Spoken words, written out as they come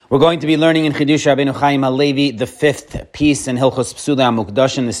We're going to be learning in Chidush Rabbeinu Chaim Halevi the fifth piece in Hilchos Psula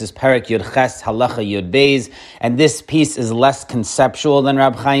HaMukdashim. This is Perek Yud Ches Halacha Yud Beis, and this piece is less conceptual than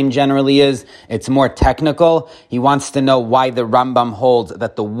Rab Chaim generally is. It's more technical. He wants to know why the Rambam holds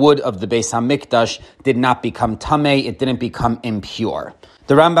that the wood of the Beis HaMikdash did not become tamei, it didn't become impure.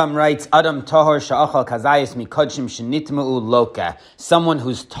 The Rambam writes, Adam tahor sha'achal kazayis mikodshim shenitma'u loka. Someone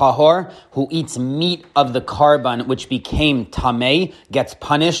who's tahor, who eats meat of the carbon which became tamei, gets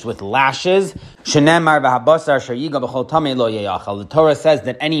punished with lashes. Shenemar v'habasar shayiga b'chol tamei lo yeyachal. The Torah says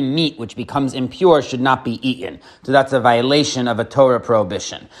that any meat which becomes impure should not be eaten. So that's a violation of a Torah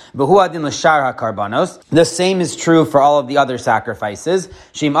prohibition. V'hu adin l'shar ha'karbanos. The same is true for all of the other sacrifices.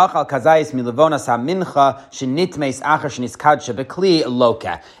 Shim achal kazayis milevonas ha'mincha shenitmeis achar sheniskad shebekli loka.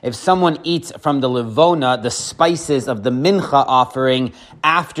 If someone eats from the levona, the spices of the mincha offering,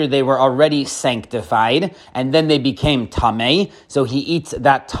 after they were already sanctified, and then they became tamei, so he eats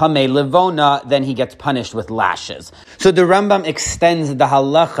that tamei levona, then he gets punished with lashes. So the Rambam extends the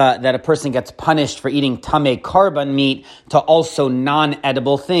halacha that a person gets punished for eating tamei carbon meat to also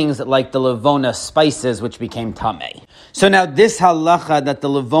non-edible things like the levona spices which became tamei. So now this halacha that the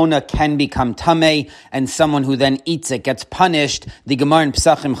levona can become tamei and someone who then eats it gets punished, the Gemara in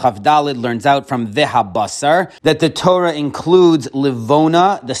Pesachim Chavdalid learns out from Vehabasar that the Torah includes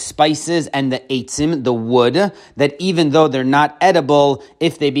levona, the spices, and the eitzim, the wood, that even though they're not edible,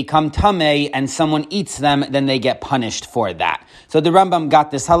 if they become tamei and someone eats them, then they get punished for that. So the Rambam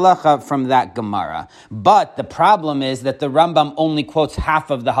got this halacha from that Gemara. But the problem is that the Rambam only quotes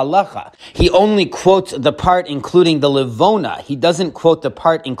half of the halacha. He only quotes the part including the levona. He doesn't quote the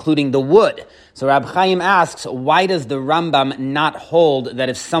part including the wood. So Rab Chaim asks, why does the Rambam not hold that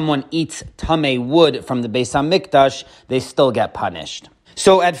if someone eats tamei wood from the Beis HaMikdash, they still get punished?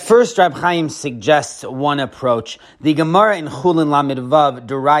 So at first, Rab Chaim suggests one approach. The Gemara in Chulin Lamed Vav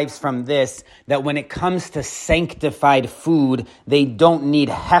derives from this that when it comes to sanctified food, they don't need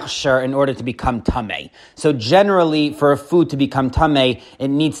hechsher in order to become tamei. So generally, for a food to become tamei, it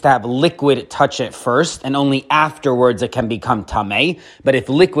needs to have liquid touch it first, and only afterwards it can become tamei. But if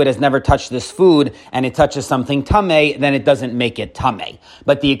liquid has never touched this food and it touches something tamei, then it doesn't make it tamei.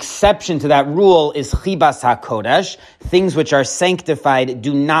 But the exception to that rule is chibas hakodesh. Things which are sanctified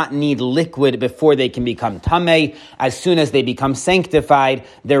do not need liquid before they can become tamei. As soon as they become sanctified,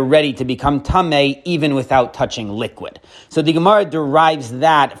 they're ready to become tamei even without touching liquid. So the Gemara derives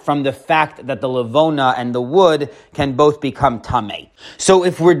that from the fact that the levona and the wood can both become tamei. So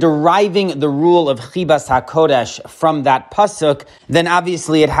if we're deriving the rule of chibas hakodesh from that pasuk, then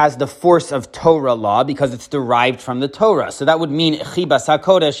obviously it has the force of Torah law because it's derived from the Torah. So that would mean chibas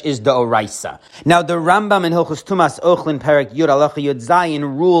hakodesh is the oraisa. Now the Rambam in Hilchos Tumas Ochlin Perek Yud Halacha Yud Zayin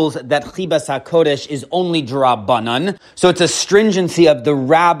rules that chibas hakodesh is only drabanan. So it's a stringency of the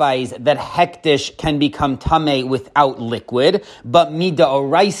rabbis that hektish can become tamei without liquid, but mida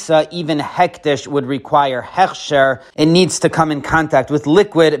oraisa, even hektish would require hechsher. It needs to come in contact with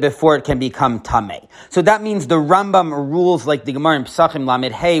liquid before it can become tamei. So that means the Rambam rules like the Gemara in Pesachim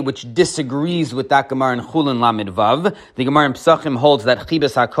Lamed Hey, which disagrees with that Gemara in Chulin Lamed Vav. The Gemara in Pesachim holds that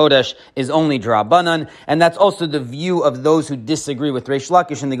chibas hakodesh is only drabanan, and that's also the view of those who disagree with Reish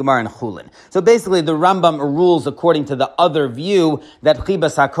Lakish and the Gemara in Chulin. So basically the Rambam rules according to the other view that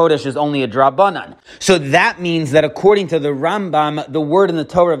chibas hakodesh is only a drabanan. So that means that according to the Rambam, the word in the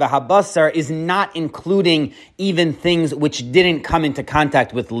Torah Vehabasar is not including even things which didn't come into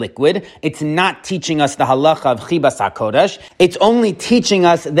contact with liquid. It's not teaching us the halacha of chibas hakodesh. It's only teaching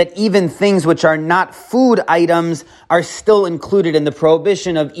us that even things which are not food items are still included in the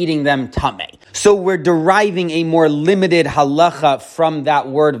prohibition of eating them tamei. So we're deriving a more limited halacha from that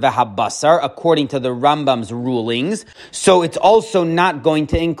word vehabasar according to the Rambam's rulings. So it's also not going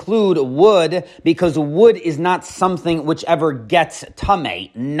to include wood because wood is not something which ever gets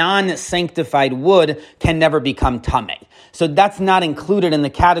tamei. Non-sanctified wood can never become tamei. So that's not included in the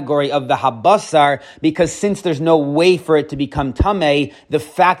category of the habasar because since there's no way for it to become tamei, the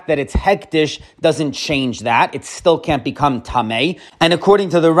fact that it's hektish doesn't change that. It still can't become tamei. And according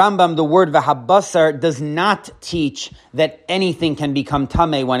to the Rambam, the word vahabasar does not teach that anything can become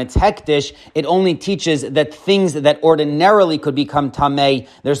tamei when it's hektish. It only teaches that things that ordinarily could become tamei,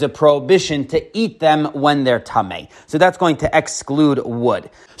 there's a prohibition to eat them when they're tamei. So that's going to exclude wood.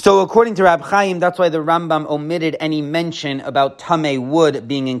 So according to Rab Chaim, that's why the Rambam omitted any mention mention about tamei wood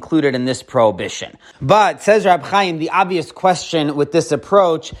being included in this prohibition. But, says Rab Chaim, the obvious question with this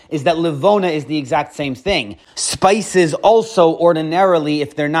approach is that levona is the exact same thing. Spices also ordinarily,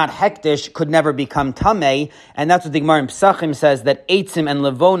 if they're not hektish, could never become tamei, and that's what the Gemara in Pesachim says, that eitzim and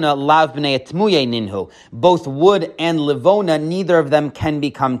levona lav b'nei etmuye ninhu. Both wood and levona, neither of them can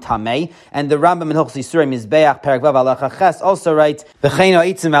become tamei. And the Rambam in Hilchos Yisur Mizbeach Perek Vav Halacha Ches also writes, V'chein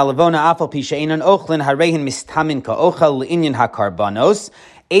ha'eitzim v'levona afal pi she'einon ochlin hareihin mistamin ka'ochel le'inyan hakarbanos.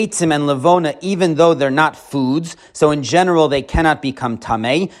 Eitzim and levona, even though they're not foods, so in general they cannot become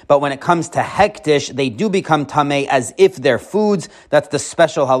tamei, but when it comes to hektish, they do become tamei as if they're foods. That's the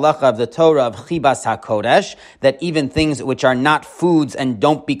special halacha of the Torah of chibas hakodesh, that even things which are not foods and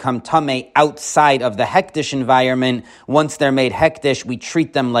don't become tamei outside of the hektish environment, once they're made hektish, we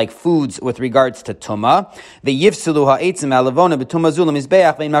treat them like foods with regards to tumah. The yifsulu ha'eitzim ha'levona b'tumah zula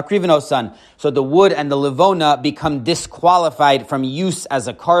mizbeach ve'in makrivin osan. So the wood and the levona become disqualified from use as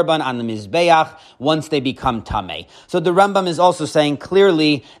a karban on the mizbeach once they become tamei. So the Rambam is also saying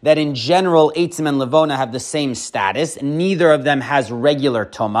clearly that in general, eitzim and levona have the same status. Neither of them has regular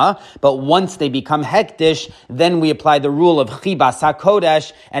tuma, but once they become hektish, then we apply the rule of chibas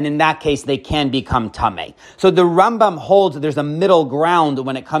hakodesh, and in that case, they can become tamei. So the Rambam holds there's a middle ground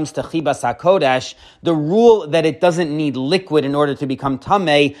when it comes to chibas hakodesh. The rule that it doesn't need liquid in order to become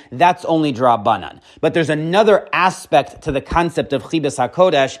tamei, that's only drabanan. But there's another aspect to the concept of chibas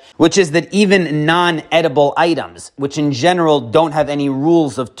hakodesh, which is that even non-edible items, which in general don't have any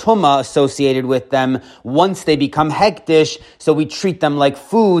rules of tumah associated with them, once they become hektish, so we treat them like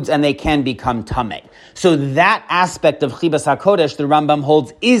foods and they can become tamei. So that aspect of chibas hakodesh, the Rambam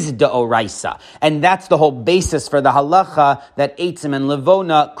holds, is deoraisa, and that's the whole basis for the halacha that eitzim and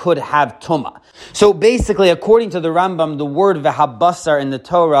levona could have tumah. So basically, according to the Rambam, the word v'habasar in the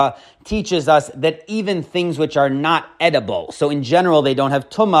Torah teaches us that even things which are not edible, so in general they don't have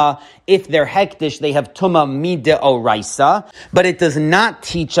tumah, if they're hektish, they have tumah mideoraisa, but it does not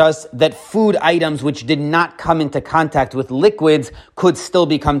teach us that food items which did not come into contact with liquids could still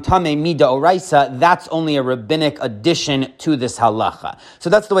become tamei mideoraisa. That's only a rabbinic addition to this halacha. So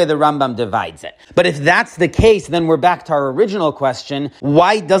that's the way the Rambam divides it. But if that's the case, then we're back to our original question,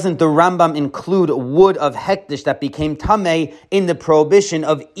 why doesn't the Rambam include wood of hektish that became tamei in the prohibition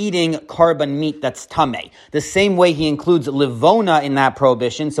of eating karban meat that's tamei? The same way he includes levona in that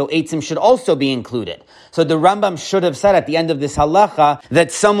prohibition, so eitzim should also be included. So the Rambam should have said at the end of this halacha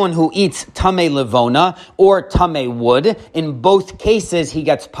that someone who eats tamei levona or tamei wood, in both cases he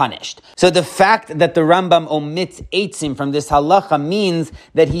gets punished. So the fact that the Rambam omits eitzim from this halacha means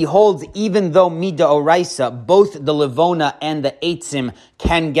that he holds even though mida oraisa, both the levona and the eitzim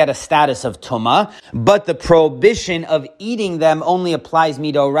can get a status of tumah, but the prohibition of eating them only applies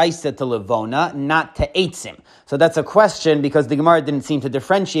mida oraisa to levona, not to eitzim. So that's a question because the Gemara didn't seem to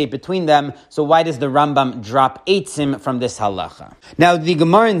differentiate between them. So why does the Rambam drop eitzim from this halacha? Now the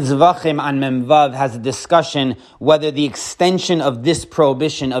Gemara in Zvachim on Memvav has a discussion whether the extension of this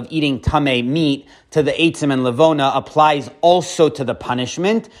prohibition of eating tamei meat to the eitzim and levona applies also to the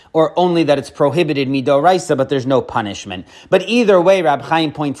punishment, or only that it's prohibited midoraisa, but there's no punishment. But either way, Rab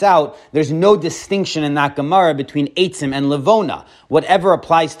Chaim points out, there's no distinction in that Gemara between eitzim and levona. Whatever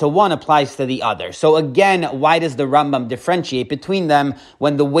applies to one applies to the other. So again, why does the Rambam differentiate between them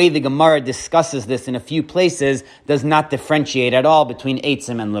when the way the Gemara discusses this in a few places does not differentiate at all between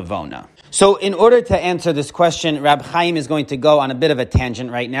eitzim and levona? So in order to answer this question, Rab Chaim is going to go on a bit of a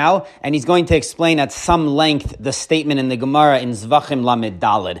tangent right now, and he's going to explain at some length the statement in the Gemara in Zvachim Lamed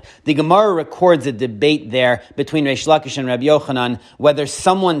Daled. The Gemara records a debate there between Reish Lakish and Rabbi Yochanan whether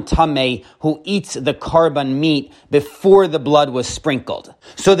someone tamei who eats the karban meat before the blood was sprinkled.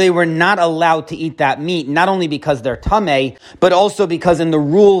 So they were not allowed to eat that meat, not only because they're tamei, but also because in the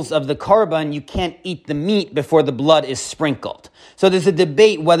rules of the karban, you can't eat the meat before the blood is sprinkled. So there's a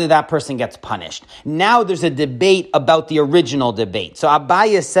debate whether that person gets punished. Now there's a debate about the original debate. So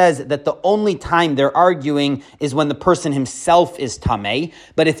Abaye says that the only time they're arguing is when the person himself is tamei.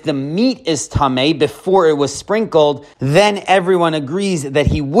 But if the meat is tamei before it was sprinkled, then everyone agrees that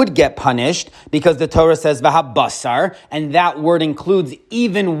he would get punished because the Torah says v'habasar, and that word includes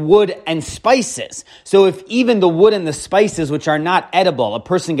even wood and spices. So if even the wood and the spices, which are not edible, a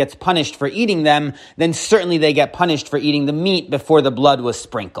person gets punished for eating them, then certainly they get punished for eating the meat before the blood was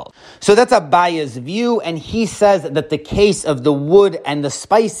sprinkled. So So that's Abaya's view, and he says that the case of the wood and the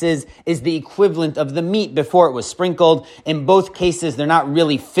spices is the equivalent of the meat before it was sprinkled. In both cases, they're not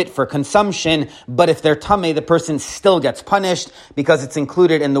really fit for consumption, but if they're tamei, the person still gets punished because it's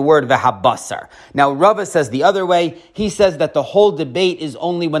included in the word vehabasar. Now, Rava says the other way. He says that the whole debate is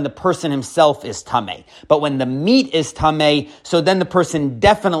only when the person himself is tamei. But when the meat is tamei, so then the person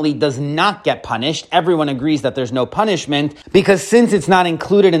definitely does not get punished. Everyone agrees that there's no punishment, because since it's not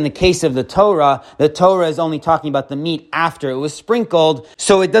included in the case of the Torah is only talking about the meat after it was sprinkled,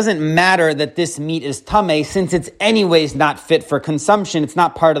 so it doesn't matter that this meat is tamei, since it's anyways not fit for consumption. It's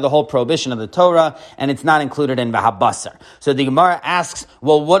not part of the whole prohibition of the Torah, and it's not included in Vahabasar. So the Gemara asks,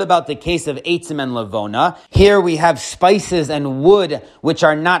 well, what about the case of Eitzim and Levona? Here we have spices and wood which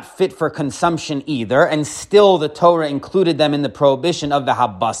are not fit for consumption either, and still the Torah included them in the prohibition of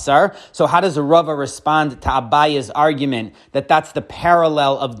Vahabasar. So how does Rava respond to Abaya's argument that that's the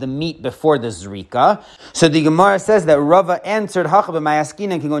parallel of the meat before the Zrika? So the Gemara says that Rava answered,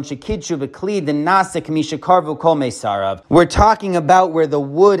 we're talking about where the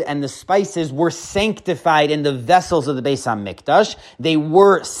wood and the spices were sanctified in the vessels of the Beis HaMikdash. They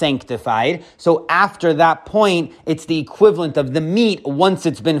were sanctified. So after that point, it's the equivalent of the meat once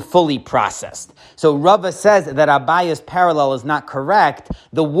it's been fully processed. So Rava says that Abaya's parallel is not correct.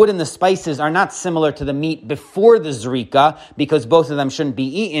 The wood and the spices are not similar to the meat before the Zrika, because both of them shouldn't be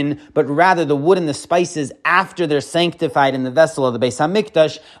eaten, but rather the wood and the spices after they're sanctified in the vessel of the Beis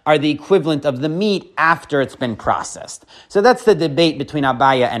HaMikdash are the equivalent of the meat after it's been processed. So that's the debate between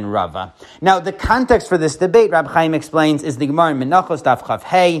Abaya and Rava. Now, the context for this debate, Rab Chaim explains, is the Gemara in Menachos Daf Chav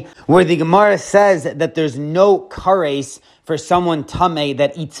Hey, where the Gemara says that there's no kares for someone tamei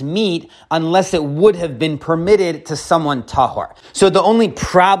that eats meat unless it would have been permitted to someone tahor. So the only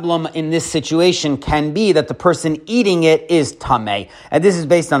problem in this situation can be that the person eating it is tamei. And this is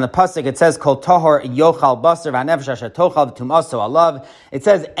based on the pasuk. It says, Kol tahor yochal basar v'hanefesh asher tochal v'tumaso alav. It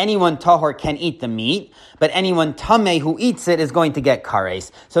says anyone tahor can eat the meat, but anyone tamei who eats it is going to get kares.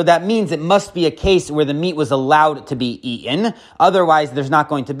 So that means it must be a case where the meat was allowed to be eaten. Otherwise, there's not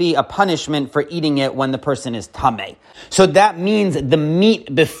going to be a punishment for eating it when the person is tamei. So that means the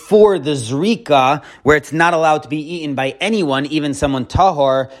meat before the Zrika, where it's not allowed to be eaten by anyone, even someone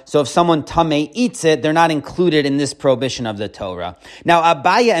tahor. So if someone tamei eats it, they're not included in this prohibition of the Torah. Now,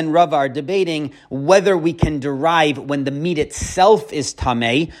 Abaya and Rava are debating whether we can derive when the meat itself is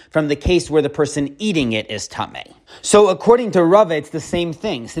tamei from the case where the person eating it is tamei. So according to Rava, it's the same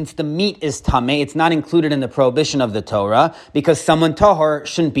thing. Since the meat is tamei, it's not included in the prohibition of the Torah because someone tahor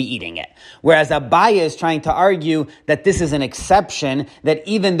shouldn't be eating it. Whereas Abaya is trying to argue that this is an exception, that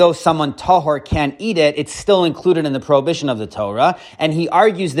even though someone tahor can't eat it, it's still included in the prohibition of the Torah. And he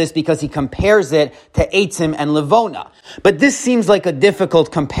argues this because he compares it to Eitzim and Levona. But this seems like a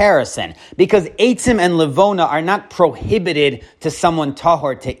difficult comparison because Eitzim and Levona are not prohibited to someone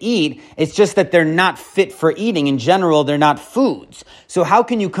tahor to eat. It's just that they're not fit for eating. In general, they're not foods. So how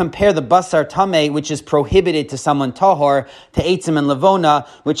can you compare the basar tamei, which is prohibited to someone tahor, to Eitzim and Levona,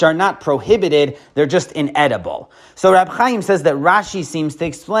 which are not prohibited, they're just inedible? So Rab Chaim says that Rashi seems to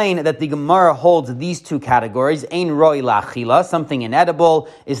explain that the Gemara holds these two categories. Ein roi la'achila, something inedible,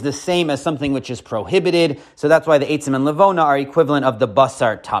 is the same as something which is prohibited. So that's why the Eitzim and Levona are equivalent of the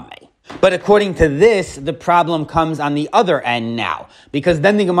basar tamei. But according to this, the problem comes on the other end now. Because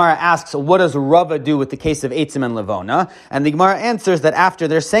then the Gemara asks, what does Rava do with the case of Eitzim and Levona? And the Gemara answers that after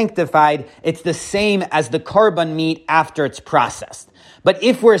they're sanctified, it's the same as the korban meat after it's processed. But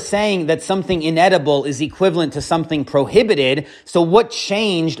if we're saying that something inedible is equivalent to something prohibited, so what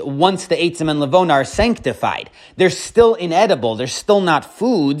changed once the Eitzim and Levona are sanctified? They're still inedible. They're still not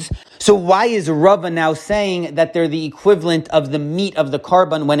foods. So why is Rava now saying that they're the equivalent of the meat of the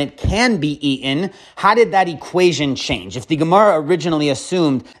korban when it can be eaten? How did that equation change? If the Gemara originally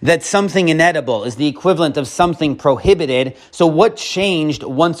assumed that something inedible is the equivalent of something prohibited, so what changed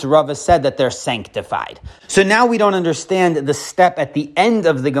once Rava said that they're sanctified? So now we don't understand the step at the end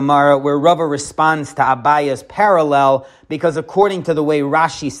of the Gemara where Rava responds to Abaya's parallel, because according to the way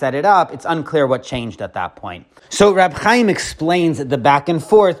Rashi set it up, it's unclear what changed at that point. So Rab Chaim explains the back and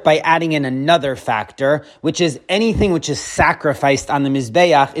forth by adding in another factor, which is anything which is sacrificed on the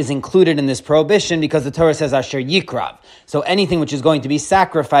Mizbeach is included in this prohibition because the Torah says Asher Yikrav. So anything which is going to be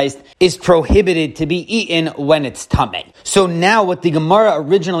sacrificed is prohibited to be eaten when it's tamei. So now what the Gemara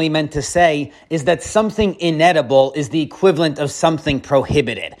originally meant to say is that something inedible is the equivalent of something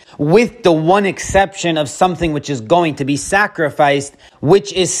prohibited, with the one exception of something which is going to be sacrificed,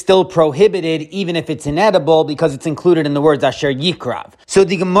 which is still prohibited even if it's inedible because it's included in the words Asher Yikrav. So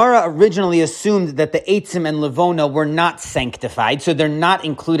the Gemara originally assumed that the Eitzim and Levona were not sanctified, so they're not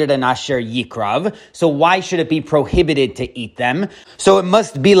included in Asher Yikrav. So why should it be prohibited to eat them? So it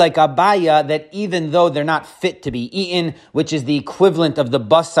must be like Abaya, that even though they're not fit to be eaten, which is the equivalent of the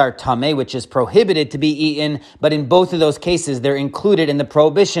Basar Tameh, which is prohibited to be eaten, but in both of those cases, they're included in the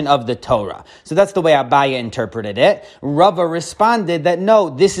prohibition of the Torah. So that's the way Abaya interpreted it. Rava responded that no,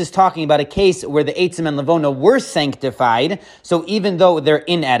 this is talking about a case where the Eitzim and Levona were sanctified, so even though they're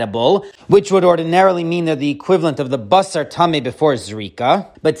inedible, which would ordinarily mean they're the equivalent of the Basar Tameh before Zrika,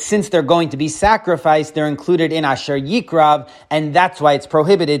 but since they're going to be sacrificed, they're included in Asher Yikrav, and that's why it's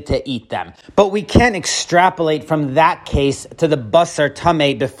prohibited to eat them. But we can't extrapolate from that case to the Basar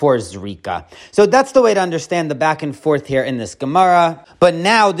Tameh before Zrika. So that's the way to understand the back and forth here in this Gemara. But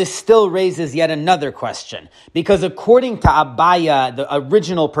now this still raises yet another question, because according to Abaya, the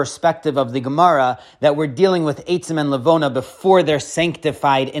original perspective of the Gemara, that we're dealing with Eitzim and Levona before they're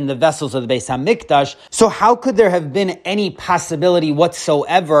sanctified in the vessels of the Beis HaMikdash, so how could there have been any possibility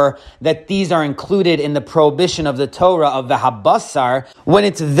whatsoever that these are included in the prohibition of the Torah of the Habasar, when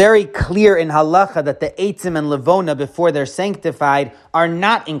it's very clear in Halacha that the Eitzim and Levona before they're sanctified are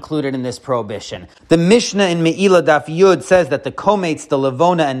not included in this prohibition? The Mishnah in Me'ilah Daf Yud says that the Kometz, the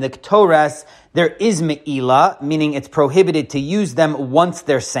Levona, and the Ktoras, there is me'ila, meaning it's prohibited to use them once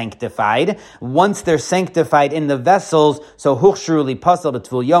they're sanctified. Once they're sanctified in the vessels, so huchshru li pasal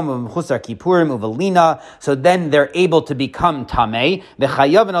b'tvul yom u'mchusar kippurim u'velina, so then they're able to become tamei.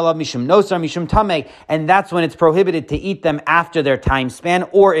 V'chayav alav mishum nosar mishum tamei, and that's when it's prohibited to eat them after their time span,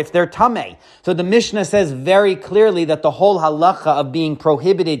 or if they're tamei. So the Mishnah says very clearly that the whole halacha of being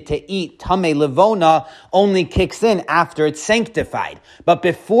prohibited to eat tamei levona only kicks in after it's sanctified. But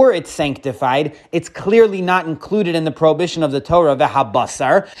before it's sanctified, it's clearly not included in the prohibition of the Torah,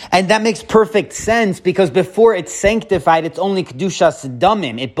 v'habasar, and that makes perfect sense because before it's sanctified, it's only kedushas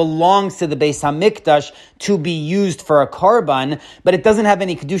damim. It belongs to the Beis HaMikdash to be used for a karban, but it doesn't have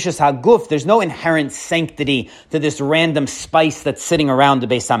any kedushas haguf. There's no inherent sanctity to this random spice that's sitting around the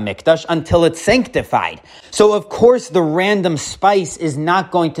Beis HaMikdash until it's sanctified. So of course the random spice is not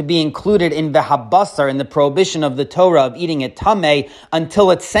going to be included in v'habasar, in the prohibition of the Torah of eating it tamei,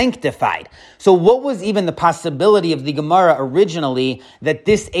 until it's sanctified. So what was even the possibility of the Gemara originally that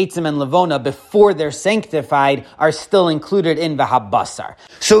this Eitzim and Levona, before they're sanctified, are still included in V'habasar?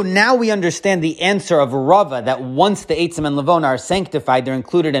 So now we understand the answer of Rava, that once the Eitzim and Levona are sanctified, they're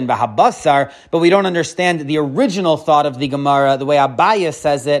included in V'habasar, but we don't understand the original thought of the Gemara, the way Abaya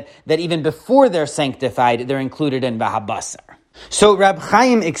says it, that even before they're sanctified, they're included in V'habasar. So Rab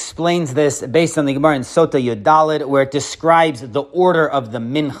Chaim explains this based on the Gemara in Sota Yud Daled, where it describes the order of the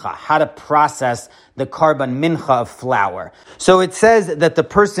mincha, how to process the karban mincha of flour. So it says that the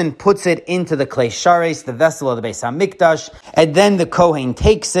person puts it into the klei shares, the vessel of the Beis HaMikdash, and then the Kohen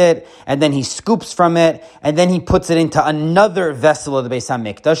takes it, and then he scoops from it, and then he puts it into another vessel of the Beis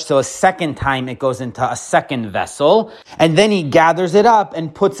HaMikdash. So a second time it goes into a second vessel, and then he gathers it up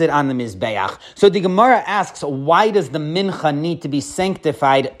and puts it on the Mizbeach. So the Gemara asks, why does the mincha need to be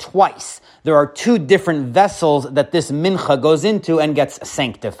sanctified twice? There are two different vessels that this mincha goes into and gets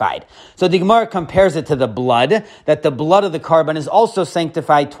sanctified. So the Gemara compares it to the blood, that the blood of the karban is also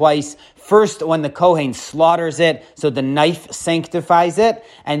sanctified twice. First, when the Kohen slaughters it, so the knife sanctifies it,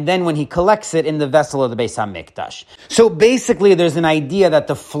 and then when he collects it in the vessel of the Beis HaMikdash. So basically, there's an idea that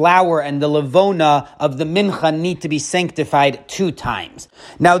the flour and the levona of the mincha need to be sanctified two times.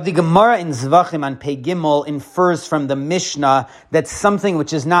 Now, the Gemara in Zvachim on Pei Gimel infers from the Mishnah that something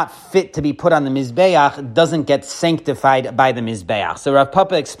which is not fit to be put on the Mizbeach doesn't get sanctified by the Mizbeach. So Rav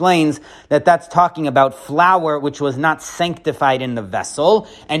Papa explains that that's talking about flour which was not sanctified in the vessel,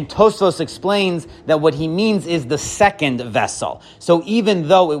 and Tosfos explains that what he means is the second vessel. So even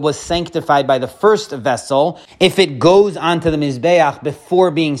though it was sanctified by the first vessel, if it goes onto the Mizbeach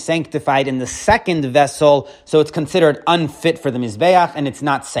before being sanctified in the second vessel, so it's considered unfit for the Mizbeach and it's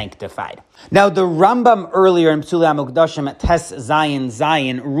not sanctified. Now, the Rambam earlier in Psulei HaMukdashim at Tes Zayin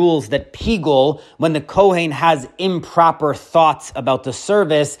Zayin rules that Pigul, when the Kohen has improper thoughts about the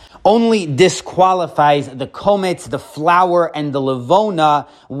service, only disqualifies the Kometz, the flour, and the Levona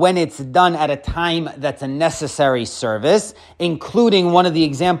when it's done at a time that's a necessary service, including one of the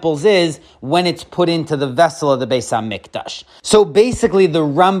examples is when it's put into the vessel of the Beis HaMikdash. So basically, the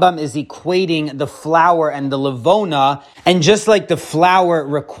Rambam is equating the flour and the Levona, and just like the flour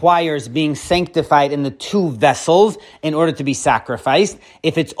requires being being sanctified in the two vessels in order to be sacrificed.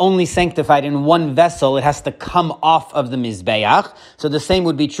 If it's only sanctified in one vessel, it has to come off of the Mizbeach. So the same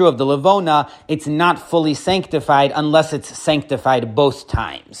would be true of the Levona. It's not fully sanctified unless it's sanctified both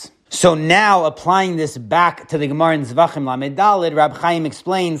times. So now, applying this back to the Gemara in Zvachim Lamed Daled, Rab Chaim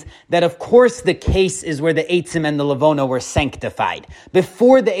explains that of course the case is where the Eitzim and the Levona were sanctified.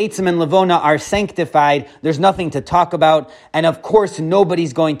 Before the Eitzim and Levona are sanctified, there's nothing to talk about, and of course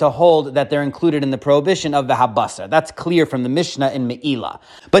nobody's going to hold that they're included in the prohibition of the Habasar. That's clear from the Mishnah in Me'ilah.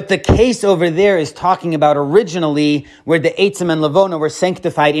 But the case over there is talking about originally where the Eitzim and Levona were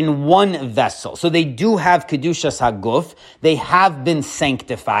sanctified in one vessel. So they do have Kedushas HaGuf, they have been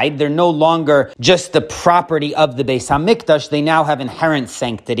sanctified. They're no longer just the property of the Beis HaMikdash. They now have inherent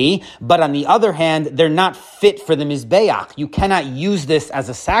sanctity. But on the other hand, they're not fit for the Mizbeach. You cannot use this as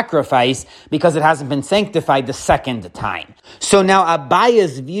a sacrifice because it hasn't been sanctified the second time. So now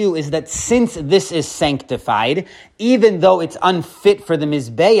Abaya's view is that since this is sanctified, even though it's unfit for the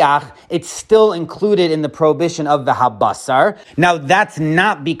Mizbeach, it's still included in the prohibition of the Habasar. Now that's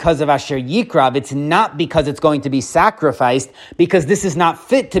not because of Asher Yikrav. It's not because it's going to be sacrificed, because this is not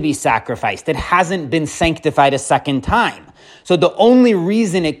fit to be sacrificed. It hasn't been sanctified a second time. So the only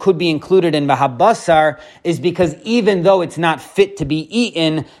reason it could be included in Vahabasar is because even though it's not fit to be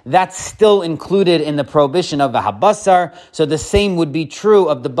eaten, that's still included in the prohibition of Vahabasar. So the same would be true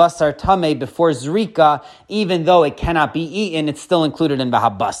of the Basar Tameh before Zrika. Even though it cannot be eaten, it's still included in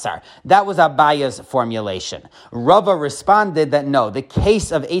Vahabasar. That was Abaya's formulation. Rava responded that no, the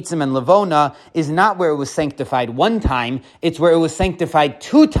case of Eitzim and Levona is not where it was sanctified one time, it's where it was sanctified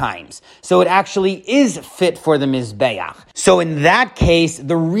two times. So it actually is fit for the Mizbeach. So in that case,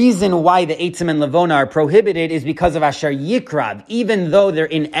 the reason why the Eitzim and Levona are prohibited is because of Asher Yikrav, even though they're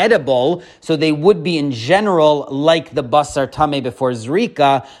inedible, so they would be in general like the Basar Tameh before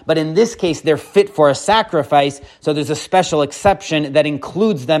Zrika, but in this case, they're fit for a sacrifice, so there's a special exception that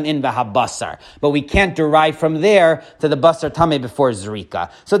includes them in the Habasar. But we can't derive from there to the Basar Tameh before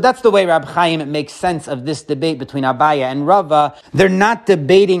Zrika. So that's the way Rab Chaim makes sense of this debate between Abaya and Rava. They're not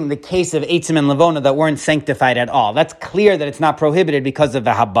debating the case of Eitzim and Levona that weren't sanctified at all. That's clear that it's not prohibited because of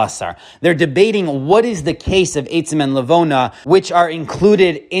the Habasar. They're debating what is the case of Eitzim and Levona, which are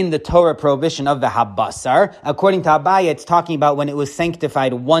included in the Torah prohibition of the Habasar. According to Abaya, it's talking about when it was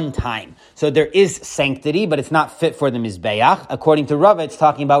sanctified one time. So there is sanctity, but it's not fit for the Mizbeach. According to Rava, it's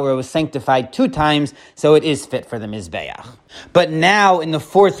talking about where it was sanctified two times, so it is fit for the Mizbeach. But now, in the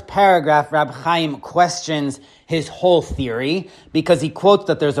fourth paragraph, Rab Chaim questions his whole theory, because he quotes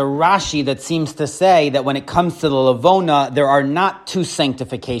that there's a Rashi that seems to say that when it comes to the Levona, there are not two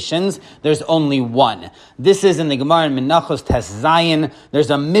sanctifications, there's only one. This is in the Gemara in Menachos Tes Zayin. There's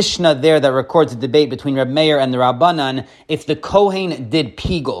a Mishnah there that records a debate between Reb Meir and the Rabbanan if the Kohen did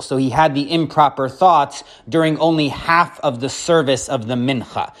pigul, so he had the improper thoughts during only half of the service of the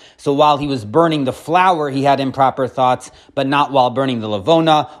Mincha. So while he was burning the flour, he had improper thoughts, but not while burning the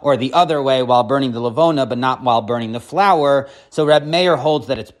Levona, or the other way, while burning the Levona, but not while burning the flour. So Reb Meir holds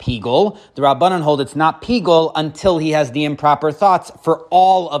that it's pigul. The Rabbanan hold it's not pigul until he has the improper thoughts for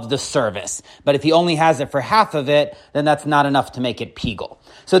all of the service. But if he only has it for half of it, then that's not enough to make it pigul.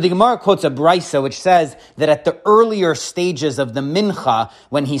 So the Gemara quotes a Brisa which says that at the earlier stages of the Mincha,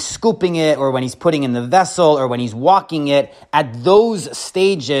 when he's scooping it, or when he's putting in the vessel, or when he's walking it, at those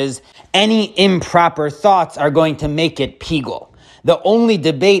stages, any improper thoughts are going to make it pigul. The only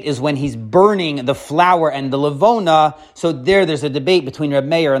debate is when he's burning the flour and the Levona, so there's a debate between Reb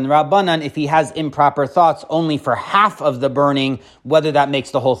Meir and the Rabbanan if he has improper thoughts only for half of the burning, whether that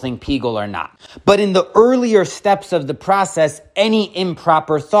makes the whole thing pigul or not. But in the earlier steps of the process, any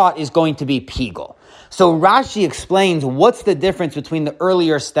improper thought is going to be pigul. So Rashi explains what's the difference between the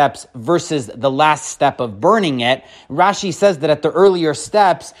earlier steps versus the last step of burning it. Rashi says that at the earlier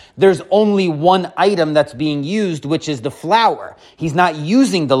steps, there's only one item that's being used, which is the flour. He's not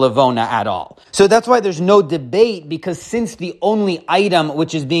using the Levona at all. So that's why there's no debate, because since the only item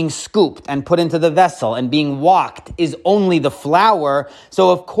which is being scooped and put into the vessel and being walked is only the flour,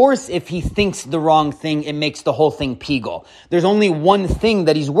 so of course if he thinks the wrong thing, it makes the whole thing pigul. There's only one thing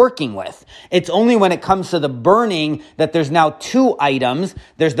that he's working with. It's only when it comes to the burning that there's now two items.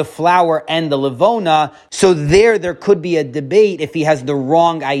 There's the flour and the Levona. So there could be a debate if he has the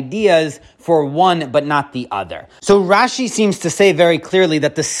wrong ideas for one but not the other. So Rashi seems to say very clearly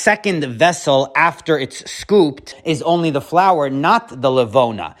that the second vessel after it's scooped is only the flour, not the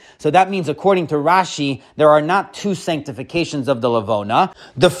levona. So that means, according to Rashi, there are not two sanctifications of the levona.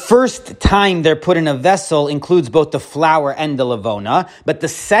 The first time they're put in a vessel includes both the flour and the levona, but the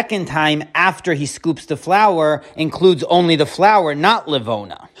second time after he scoops the flour includes only the flour, not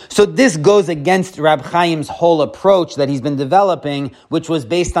levona. So this goes against Rab Chaim's whole approach that he's been developing, which was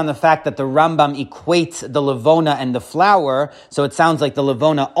based on the fact that the Rambam equates the levona and the flour, so it sounds like the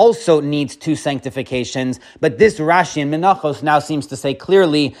levona also needs two sanctifications, but this Rashi in Menachos now seems to say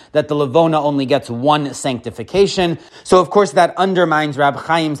clearly that the levona only gets one sanctification. So of course that undermines Rab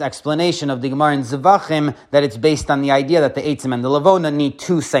Chaim's explanation of the Gemara in Zevachim that it's based on the idea that the Eitzim and the levona need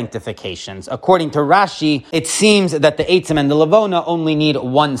two sanctifications. According to Rashi, it seems that the Eitzim and the levona only need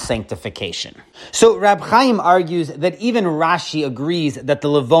one sanctification. So Rab Chaim argues that even Rashi agrees that the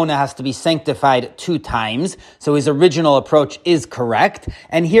levona has to be sanctified two times, so his original approach is correct,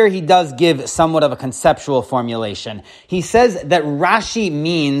 and here he does give somewhat of a conceptual formulation. He says that Rashi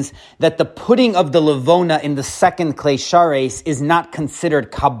means that the putting of the levona in the second klei shares is not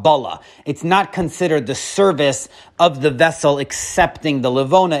considered Kabbalah. It's not considered the service of the vessel accepting the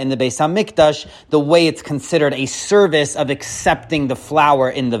levona in the Beis HaMikdash the way it's considered a service of accepting the flour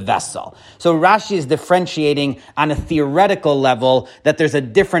in the vessel. So Rashi is differentiating on a theoretical level that there's a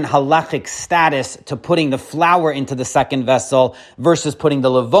different halachic status to putting the flour into the second vessel versus putting the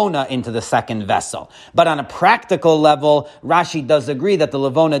levona into the second vessel. But on a practical level, Rashi does agree that the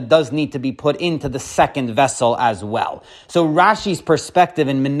levona does need to be put into the second vessel as well. So Rashi's perspective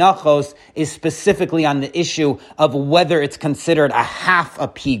in Menachos is specifically on the issue of whether it's considered a half a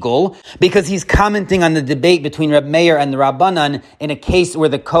pigul, because he's commenting on the debate between Reb Meir and the Rabbanan in a case where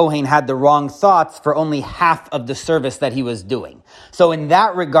the Kohen had the wrong thoughts for only half of the service that he was doing. So in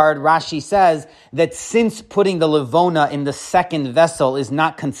that regard, Rashi says that since putting the levona in the second vessel is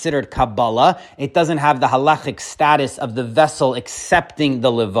not considered Kabbalah, it doesn't have the halachic status of the vessel accepting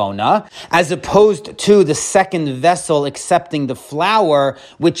the levona, as opposed to the second vessel accepting the flour,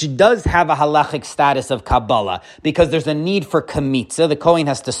 which does have a halachic status of Kabbalah, because there's a need for kamitza. The Kohen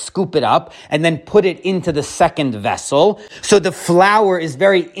has to scoop it up and then put it into the second vessel. So the flour is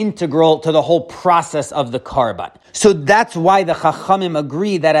very integral to the whole process of the karban. So that's why the Chachamim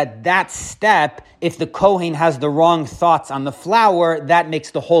agree that at that step, if the Kohen has the wrong thoughts on the flour, that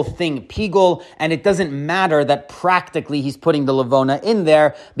makes the whole thing pigul, and it doesn't matter that practically he's putting the levona in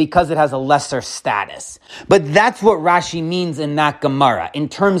there because it has a lesser status. But that's what Rashi means in that Gemara, in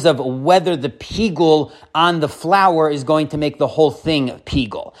terms of whether the pigul on the flour is going to make the whole thing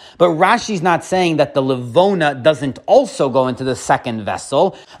pigul. But Rashi's not saying that the levona doesn't also go into the second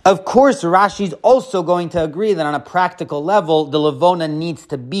vessel. Of course, Rashi's also going to agree that on a practical level, the levona needs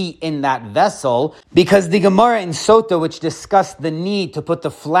to be in that vessel, because the Gemara in Sota, which discussed the need to put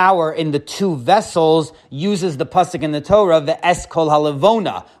the flour in the two vessels, uses the pasuk in the Torah, ve'es kol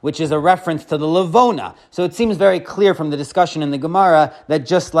halevona, which is a reference to the levona. So it seems very clear from the discussion in the Gemara that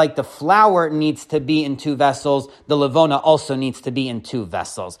just like the flour needs to be in two vessels, the levona also needs to be in two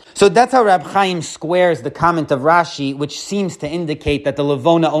vessels. So that's how Rab Chaim squares the comment of Rashi, which seems to indicate that the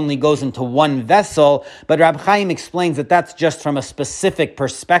levona only goes into one vessel, but Rab Chaim explains that that's just from a specific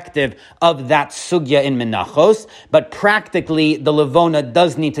perspective of that sugya in Menachos, but practically the levona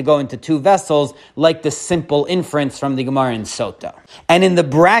does need to go into two vessels, like the simple inference from the Gemara in Sota. And in the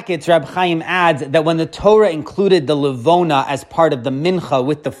brackets, Rab Chaim adds that when the Torah included the levona as part of the mincha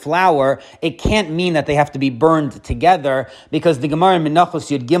with the flour, it can't mean that they have to be burned together, because the Gemara in Menachos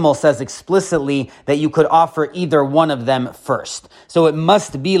Yud Gimel says explicitly that you could offer either one of them first. So it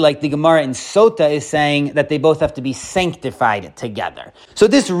must be like the Gemara in Sota is saying that they both have to be sanctified together. So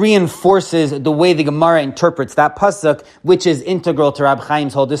this reinforces the way the Gemara interprets that pasuk, which is integral to Rab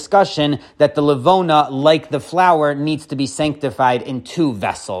Chaim's whole discussion, that the levona, like the flour, needs to be sanctified in two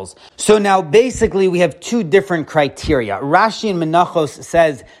vessels. So now basically we have two different criteria. Rashi in Menachos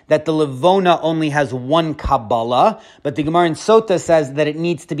says that the levona only has one Kabbalah, but the Gemara in Sota says that it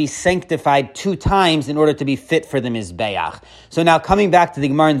needs to be sanctified two times in order to be fit for the Mizbeach. So now coming back to the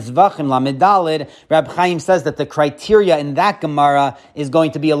Gemara in Zvachim Lamed Daled, Rab Chaim says that the criteria in that Gemara is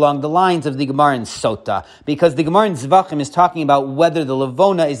going to be along the lines of the Gemara in Sota, because the Gemara in Zvachim is talking about whether the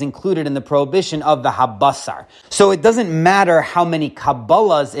levona is included in the prohibition of the habasar. So it doesn't matter how many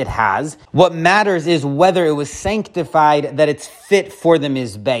Kabbalahs it has. What matters is whether it was sanctified, that it's fit for the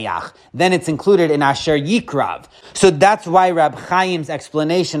Mizbeach. Then it's included in Asher Yikrav. So that's why Rab Chaim's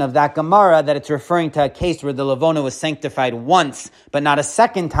explanation of that Gemara, that it's referring to a case where the levona was sanctified once, but not a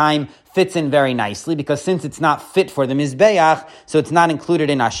second time, fits in very nicely, because since it's not fit for the Mizbeach, so it's not included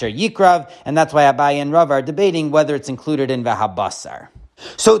in Asher Yikrav, and that's why Abaye and Rav are debating whether it's included in V'habasar.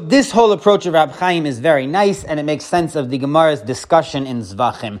 So this whole approach of Rab Chaim is very nice, and it makes sense of the Gemara's discussion in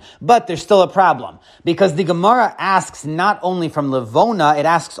Zvachim. But there's still a problem, because the Gemara asks not only from Levona, it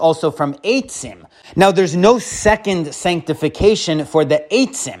asks also from Eitzim. Now there's no second sanctification for the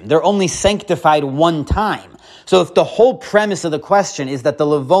Eitzim. They're only sanctified one time. So if the whole premise of the question is that the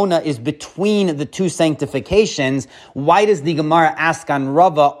Levona is between the two sanctifications, why does the Gemara ask on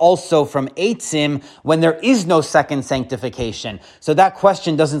Rava also from Eitzim when there is no second sanctification? So that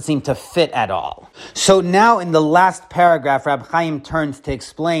question doesn't seem to fit at all. So now in the last paragraph, Rab Chaim turns to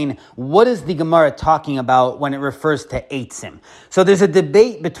explain what is the Gemara talking about when it refers to Eitzim. So there's a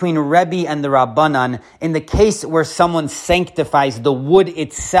debate between Rebbe and the Rabbanan in the case where someone sanctifies the wood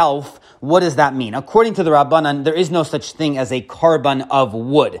itself. What does that mean? According to the Rabbanan, there is no such thing as a korban of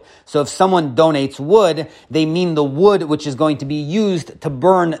wood. So if someone donates wood, they mean the wood which is going to be used to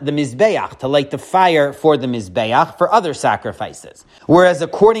burn the Mizbeach, to light the fire for the Mizbeach, for other sacrifices. Whereas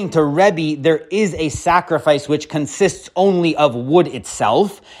according to Rebbe, there is a sacrifice which consists only of wood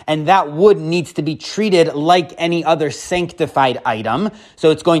itself, and that wood needs to be treated like any other sanctified item. So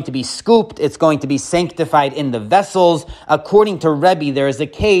it's going to be scooped, it's going to be sanctified in the vessels. According to Rebbe, there is a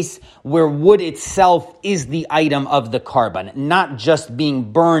case where wood itself is the item of the korban, not just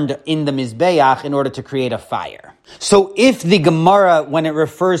being burned in the Mizbeach in order to create a fire. So if the Gemara, when it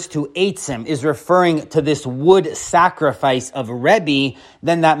refers to Eitzim, is referring to this wood sacrifice of Rebbe,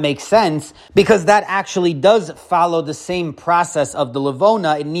 then that makes sense, because that actually does follow the same process of the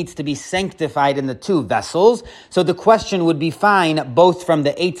Levona. It needs to be sanctified in the two vessels. So the question would be fine both from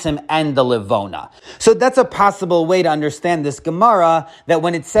the Eitzim and the Levona. So that's a possible way to understand this Gemara, that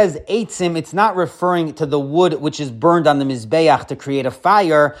when it says Eitzim, it's not referring to the wood which is burned on the Mizbeach to create a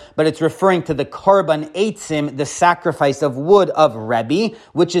fire, but it's referring to the korban Eitzim, the sacrifice of wood of Rebbe,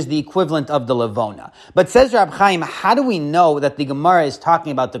 which is the equivalent of the Levona. But says Rab Chaim, how do we know that the Gemara is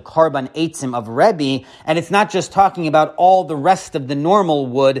talking about the korban Eitzim of Rebbe, and it's not just talking about all the rest of the normal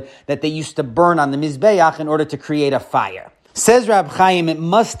wood that they used to burn on the Mizbeach in order to create a fire? Says Rab Chaim, it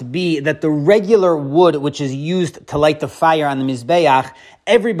must be that the regular wood which is used to light the fire on the Mizbeach,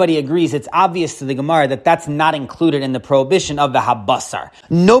 everybody agrees, it's obvious to the Gemara that that's not included in the prohibition of the habasar.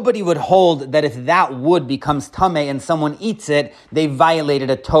 Nobody would hold that if that wood becomes tameh and someone eats it, they violated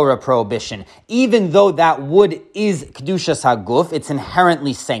a Torah prohibition. Even though that wood is kedushas haguf, it's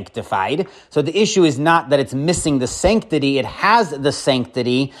inherently sanctified. So the issue is not that it's missing the sanctity, it has the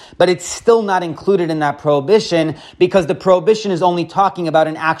sanctity, but it's still not included in that prohibition, because the prohibition is only talking about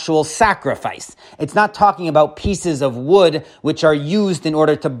an actual sacrifice. It's not talking about pieces of wood which are used in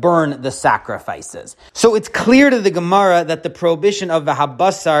order to burn the sacrifices. So it's clear to the Gemara that the prohibition of the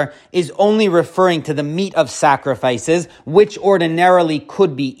habasar is only referring to the meat of sacrifices, which ordinarily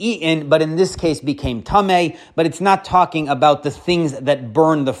could be eaten, but in this case became tameh, but it's not talking about the things that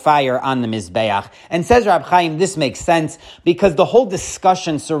burn the fire on the Mizbeach. And says Rab Chaim, this makes sense, because the whole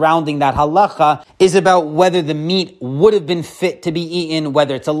discussion surrounding that halacha is about whether the meat would have been fit to be eaten,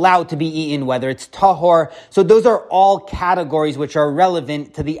 whether it's allowed to be eaten, whether it's tahor. So those are all categories which are relevant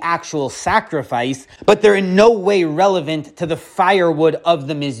to the actual sacrifice, but they're in no way relevant to the firewood of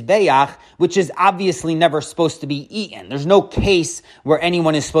the Mizbeach, which is obviously never supposed to be eaten. There's no case where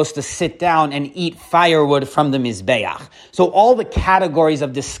anyone is supposed to sit down and eat firewood from the Mizbeach. So all the categories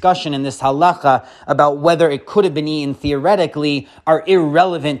of discussion in this halacha about whether it could have been eaten theoretically are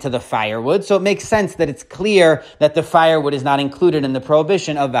irrelevant to the firewood. So it makes sense that it's clear that the firewood is not included in the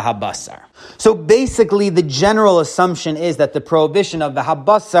prohibition of the habasar. So basically the general assumption is that the prohibition of the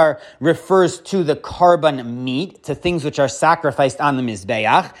habasar refers to the korban meat, to things which are sacrificed on the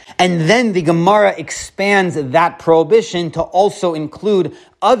Mizbeach, and then the Gemara expands that prohibition to also include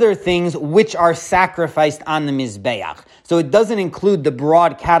other things which are sacrificed on the Mizbeach. So it doesn't include the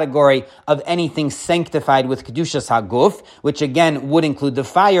broad category of anything sanctified with Kedushas Haguf, which again would include the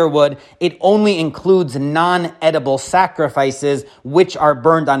firewood. It only includes non-edible sacrifices which are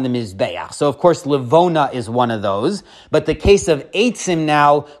burned on the Mizbeach. So of course Levona is one of those, but the case of Eitzim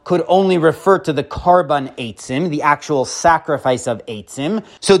now could only refer to the korban Eitzim, the actual sacrifice of Eitzim.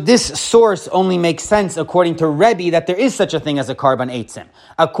 So this source only makes sense according to Rebbe that there is such a thing as a korban Eitzim.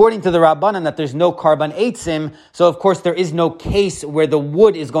 according to the Rabbanan that there's no karban eitzim, so of course there is no case where the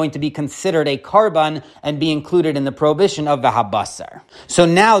wood is going to be considered a karban and be included in the prohibition of the habasar. So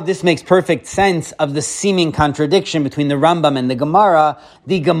now this makes perfect sense of the seeming contradiction between the Rambam and the Gemara.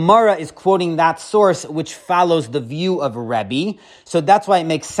 The Gemara is quoting that source which follows the view of Rebbe, so that's why it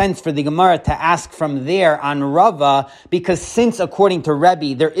makes sense for the Gemara to ask from there on Rava, because since according to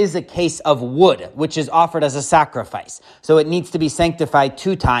Rebbe there is a case of wood which is offered as a sacrifice, so it needs to be sanctified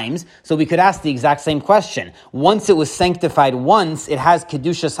 2 times, so we could ask the exact same question. Once it was sanctified once, it has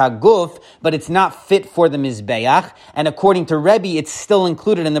kedushas haguf, but it's not fit for the mizbeach, and according to Rebbe it's still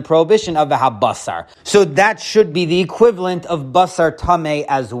included in the prohibition of the habasar. So that should be the equivalent of basar tameh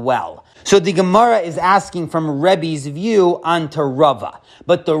as well. So the Gemara is asking from Rebbe's view onto Rava.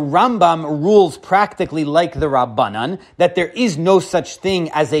 But the Rambam rules practically like the Rabbanan, that there is no such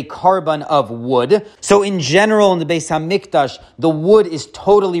thing as a karban of wood. So in general, in the Beis HaMikdash, the wood is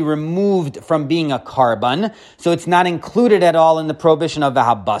totally removed from being a karban. So it's not included at all in the prohibition of the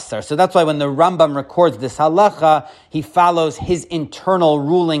habasar. So that's why when the Rambam records this halacha, he follows his internal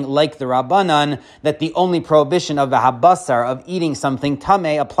ruling like the Rabbanan, that the only prohibition of the habasar, of eating something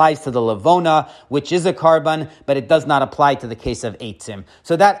tameh, applies to the levona, which is a karban, but it does not apply to the case of eitzim.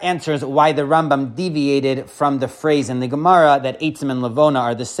 So that answers why the Rambam deviated from the phrase in the Gemara that eitzim and levona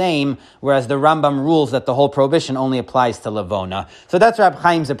are the same, whereas the Rambam rules that the whole prohibition only applies to levona. So that's Rab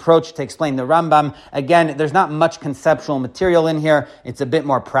Chaim's approach to explain the Rambam. Again, there's not much conceptual material in here. It's a bit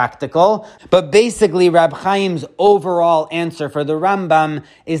more practical. But basically, Rab Chaim's overall answer for the Rambam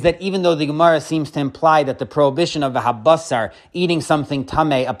is that even though the Gemara seems to imply that the prohibition of a habasar, eating something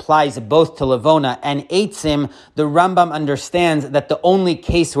tameh, applies both to levona and eitzim, the Rambam understands that the only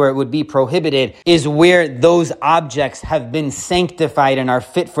case where it would be prohibited is where those objects have been sanctified and are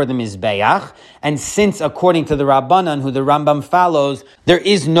fit for the mizbeach. And since, according to the Rabbanan, who the Rambam follows, there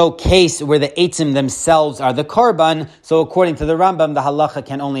is no case where the eitzim themselves are the karban, so according to the Rambam, the halacha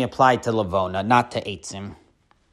can only apply to levona, not to eitzim.